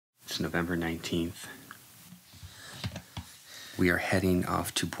November 19th. We are heading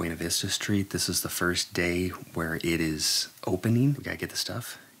off to Buena Vista Street. This is the first day where it is opening. We gotta get the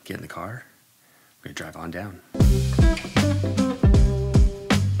stuff, get in the car. We're gonna drive on down.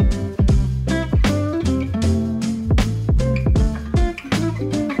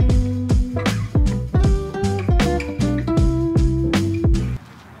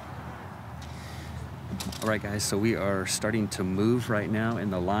 All right, guys, so we are starting to move right now in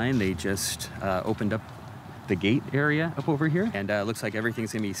the line. They just opened up the gate area up over here, and looks like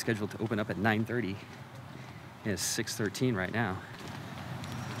everything's gonna be scheduled to open up at 9:30. It's 6:13 right now.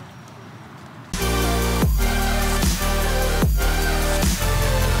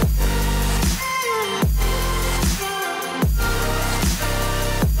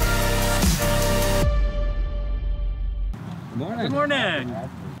 Good morning. Good morning.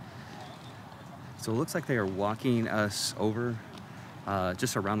 So it looks like they are walking us over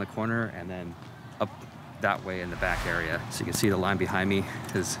just around the corner and then up that way in the back area. So you can see the line behind me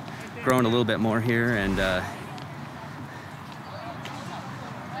has grown a little bit more here, and that's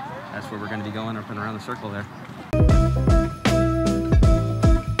where we're going to be going, up and around the circle there.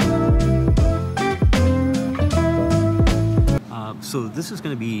 So this is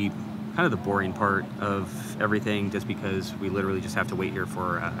going to be kind of the boring part of everything, just because we literally just have to wait here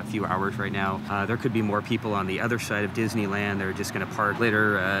for a few hours right now. There could be more people on the other side of Disneyland. They're just gonna park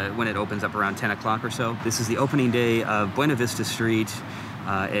later when it opens up around 10 o'clock or so. This is the opening day of Buena Vista Street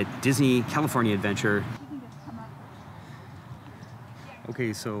at Disney California Adventure.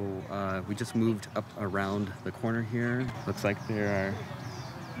 Okay, so we just moved up around the corner here. Looks like they're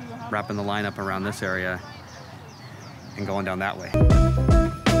wrapping the line up around this area and going down that way.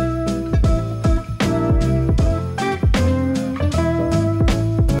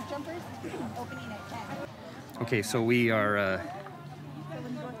 Okay, so we are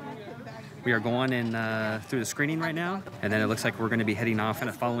going in through the screening right now, and then it looks like we're going to be heading off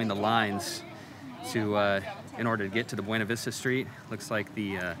and following the lines to in order to get to the Buena Vista Street. Looks like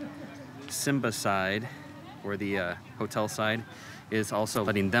the Simba side, or the hotel side, is also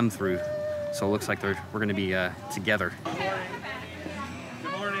letting them through. So it looks like we're going to be together.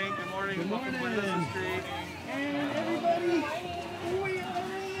 Good morning. Good morning. Good morning. Welcome to Buena Vista Street. Hey everybody, we are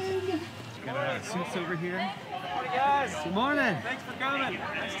in. Got our suits over here. Good morning, guys. Good morning. Thanks for coming.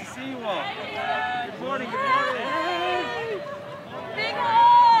 Nice to see you all. Good morning. Good morning. Big Oh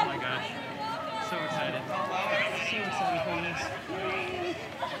hug! my gosh. So excited. So excited for this.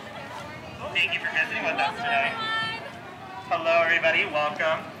 Thank you for visiting with us today. Hello, everybody.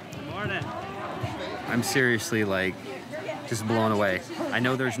 Welcome. Good morning. I'm seriously like just blown away. I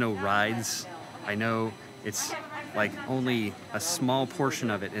know there's no rides. I know it's like only a small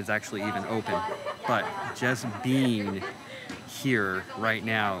portion of it is actually even open, but just being here right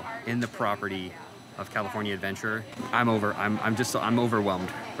now in the property of California Adventure, I'm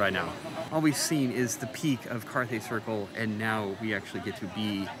overwhelmed right now. All we've seen is the peak of Carthay Circle, and now we actually get to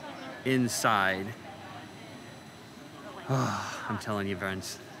be inside. Oh, I'm telling you,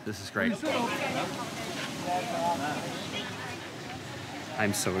 friends, this is great.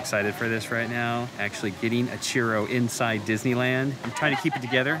 I'm so excited for this right now. Actually getting a churro inside Disneyland. I'm trying to keep it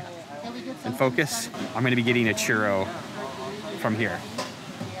together and focus. I'm gonna be getting a churro from here.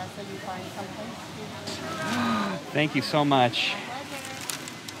 Thank you so much.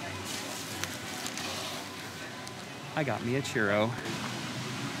 I got me a churro.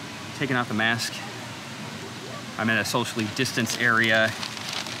 Taking off the mask. I'm in a socially distanced area.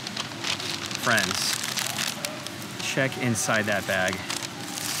 Friends, check inside that bag.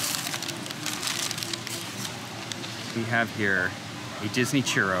 We have here a Disney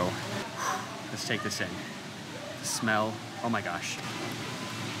churro. Let's take this in. The smell, oh my gosh.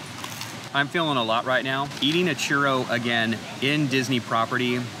 I'm feeling a lot right now. Eating a churro again in Disney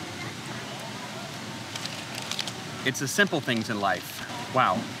property. It's the simple things in life.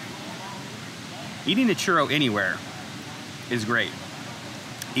 Wow. Eating a churro anywhere is great.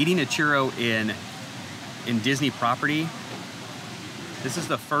 Eating a churro in Disney property, this is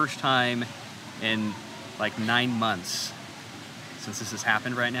the first time in like 9 months since this has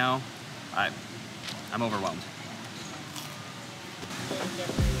happened right now. I'm overwhelmed.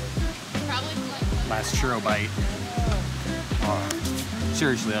 Last churro bite. Oh,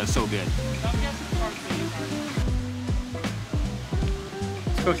 seriously, that was so good.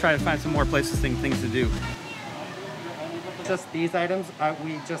 Let's go try to find some more places, things to do. Just these items,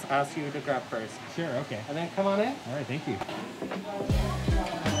 we just asked you to grab first. Sure, okay. And then come on in. All right, thank you.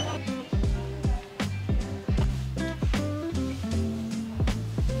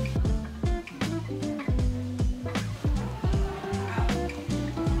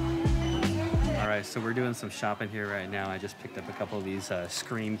 guys, so we're doing some shopping here right now. I just picked up a couple of these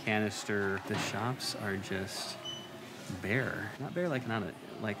Scream canister. The shops are just bare. Not bare like not a,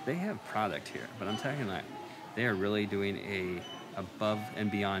 like they have product here, but I'm talking like they are really doing a above and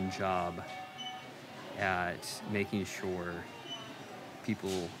beyond job at making sure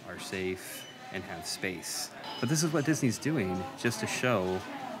people are safe and have space. But this is what Disney's doing just to show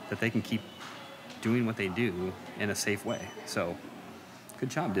that they can keep doing what they do in a safe way. So,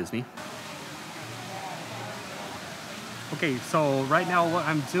 good job, Disney. Okay, so right now what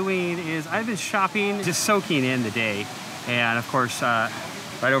I'm doing is I've been shopping, just soaking in the day. And of course,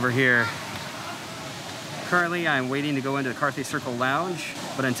 right over here, currently I'm waiting to go into the Carthay Circle Lounge.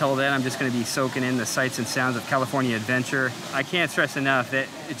 But until then, I'm just gonna be soaking in the sights and sounds of California Adventure. I can't stress enough that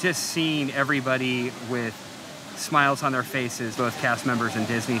just seeing everybody with smiles on their faces, both cast members and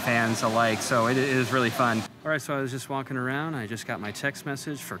Disney fans alike, so it is really fun. All right, so I was just walking around. I just got my text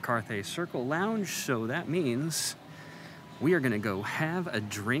message for Carthay Circle Lounge, so that means we are gonna go have a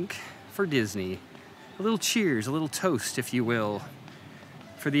drink for Disney. A little cheers, a little toast, if you will,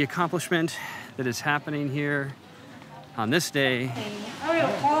 for the accomplishment that is happening here on this day.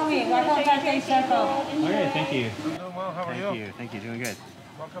 Okay, thank you. I'm doing well. How are you? Thank you, doing good.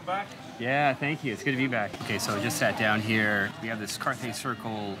 Welcome back. Yeah, thank you. It's good to be back. Okay, so I just sat down here. We have this Carthay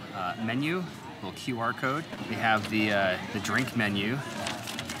Circle menu, little QR code. We have the drink menu,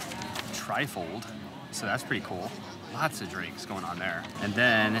 trifold, so that's pretty cool. Lots of drinks going on there. And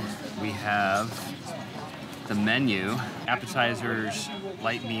then we have the menu, appetizers,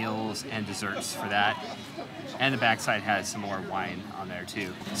 light meals, and desserts for that. And the backside has some more wine on there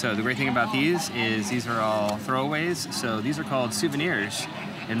too. So the great thing about these is these are all throwaways. So these are called souvenirs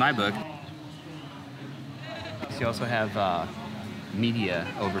in my book. So you also have media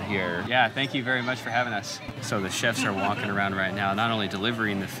over here. Yeah, thank you very much for having us. So the chefs are walking around right now, not only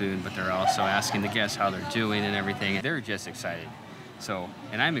delivering the food, but they're also asking the guests how they're doing and everything. They're just excited. So,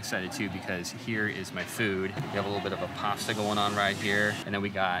 and I'm excited too because here is my food. We have a little bit of a pasta going on right here, and then we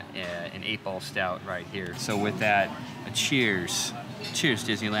got an 8-ball stout right here. So with that, a cheers. Cheers,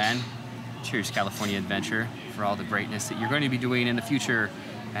 Disneyland. Cheers, California Adventure, for all the greatness that you're going to be doing in the future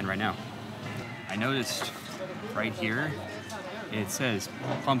and right now. I noticed right here, it says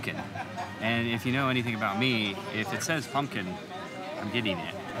pumpkin. And if you know anything about me, if it says pumpkin, I'm getting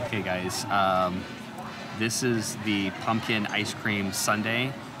it. Okay guys, this is the pumpkin ice cream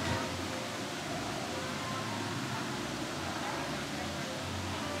sundae.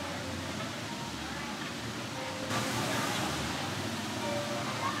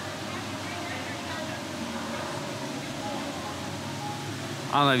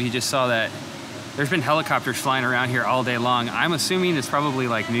 I don't know if you just saw that. There's been helicopters flying around here all day long. I'm assuming it's probably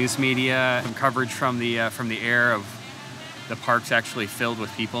like news media, some coverage from the air of the park's actually filled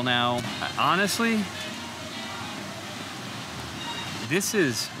with people now. Honestly, this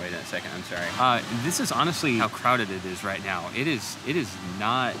is, wait a second, I'm sorry. This is honestly how crowded it is right now. It is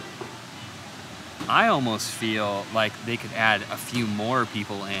not, I almost feel like they could add a few more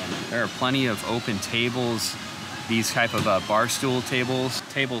people in. There are plenty of open tables, these type of bar stool tables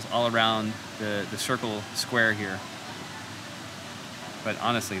all around the circle square here. But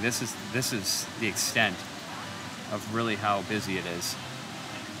honestly, this is the extent of really how busy it is.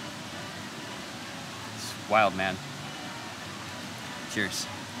 It's wild, man. Cheers.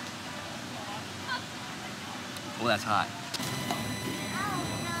 Oh, that's hot.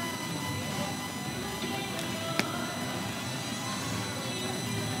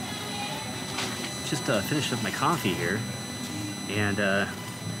 Just finished up my coffee here, and I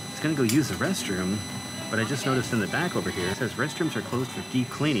was gonna go use the restroom, but I just noticed in the back over here, it says restrooms are closed for deep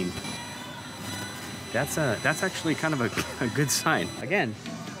cleaning. That's actually kind of a good sign. Again,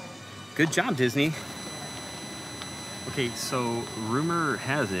 good job, Disney. Okay, so rumor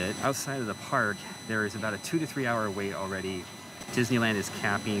has it, outside of the park, there is about a 2 to 3 hour wait already. Disneyland is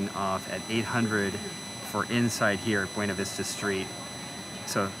capping off at 800 for inside here at Buena Vista Street.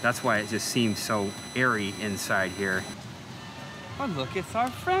 So that's why it just seems so airy inside here. Oh look, it's our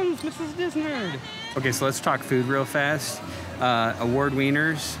friends, Mrs. Disnerd. Okay, so let's talk food real fast. Award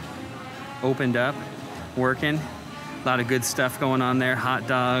Wieners opened up, working. A lot of good stuff going on there. Hot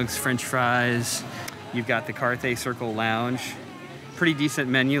dogs, French fries. You've got the Carthay Circle Lounge. Pretty decent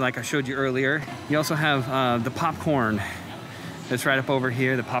menu like I showed you earlier. You also have the popcorn that's right up over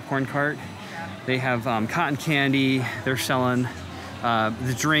here, the popcorn cart. They have cotton candy. They're selling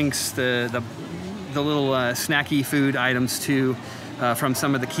the drinks, the little snacky food items too from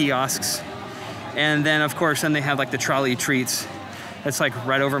some of the kiosks. And then of course, then they have like the trolley treats. That's like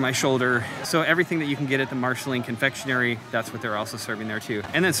right over my shoulder. So everything that you can get at the Marceline Confectionery, that's what they're also serving there too.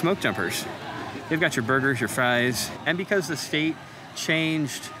 And then smoke jumpers. They've got your burgers, your fries, and because the state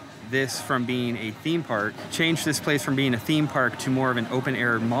changed this from being a theme park, changed this place from being a theme park to more of an open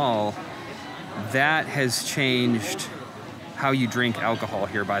air mall, that has changed how you drink alcohol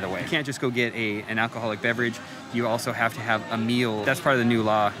here, by the way. You can't just go get an alcoholic beverage. You also have to have a meal. That's part of the new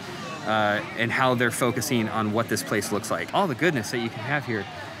law and how they're focusing on what this place looks like. All the goodness that you can have here.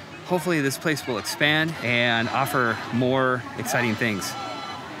 Hopefully this place will expand and offer more exciting things.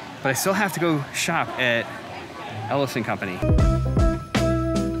 But I still have to go shop at Ellis & Company.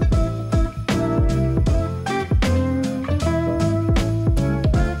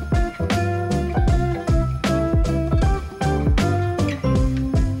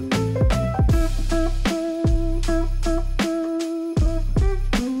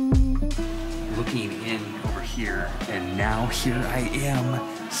 Looking in over here, and now here I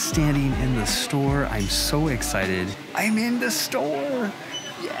am standing in the store. I'm so excited. I'm in the store.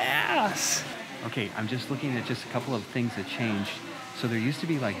 Yes. Okay, I'm just looking at just a couple of things that changed. So there used to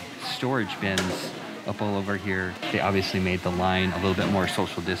be like storage bins up all over here. They obviously made the line a little bit more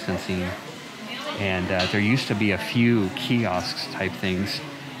social distancing. And there used to be a few kiosks type things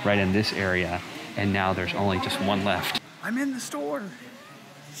right in this area. And now there's only just one left. I'm in the store.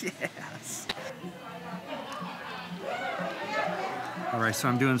 Yes. All right, so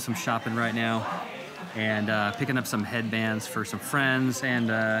I'm doing some shopping right now and picking up some headbands for some friends and,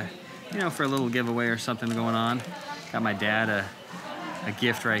 you know, for a little giveaway or something going on. Got my dad a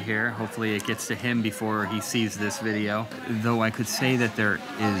gift right here. Hopefully it gets to him before he sees this video. Though I could say that there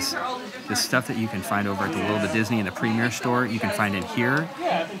is the stuff that you can find over at the World of Disney in the Premier store, you can find in here.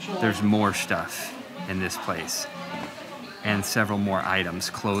 There's more stuff in this place. And several more items,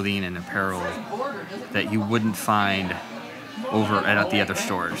 clothing and apparel, that you wouldn't find over at the other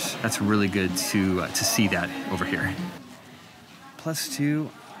stores. That's really good to see that over here. Plus too,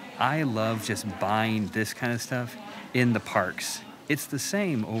 I love just buying this kind of stuff in the parks. It's the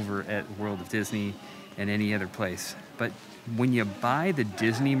same over at World of Disney and any other place. But when you buy the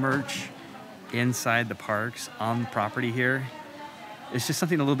Disney merch inside the parks on the property here, it's just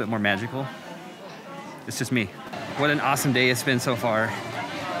something a little bit more magical. It's just me. What an awesome day it's been so far.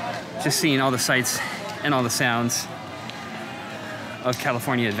 Just seeing all the sights and all the sounds of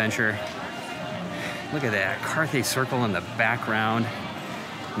California Adventure. Look at that Carthay Circle in the background.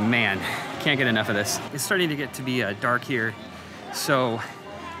 Man, can't get enough of this. It's starting to get to be dark here, so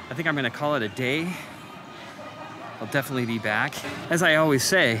I think I'm gonna call it a day. I'll definitely be back. As I always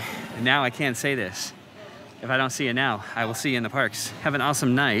say, and now I can't say this, if I don't see you now, I will see you in the parks. Have an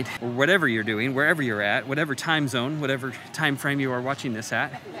awesome night, or whatever you're doing, wherever you're at, whatever time zone, whatever time frame you are watching this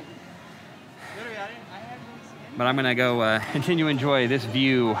at. But I'm gonna go continue to enjoy this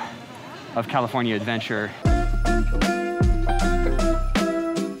view of California Adventure.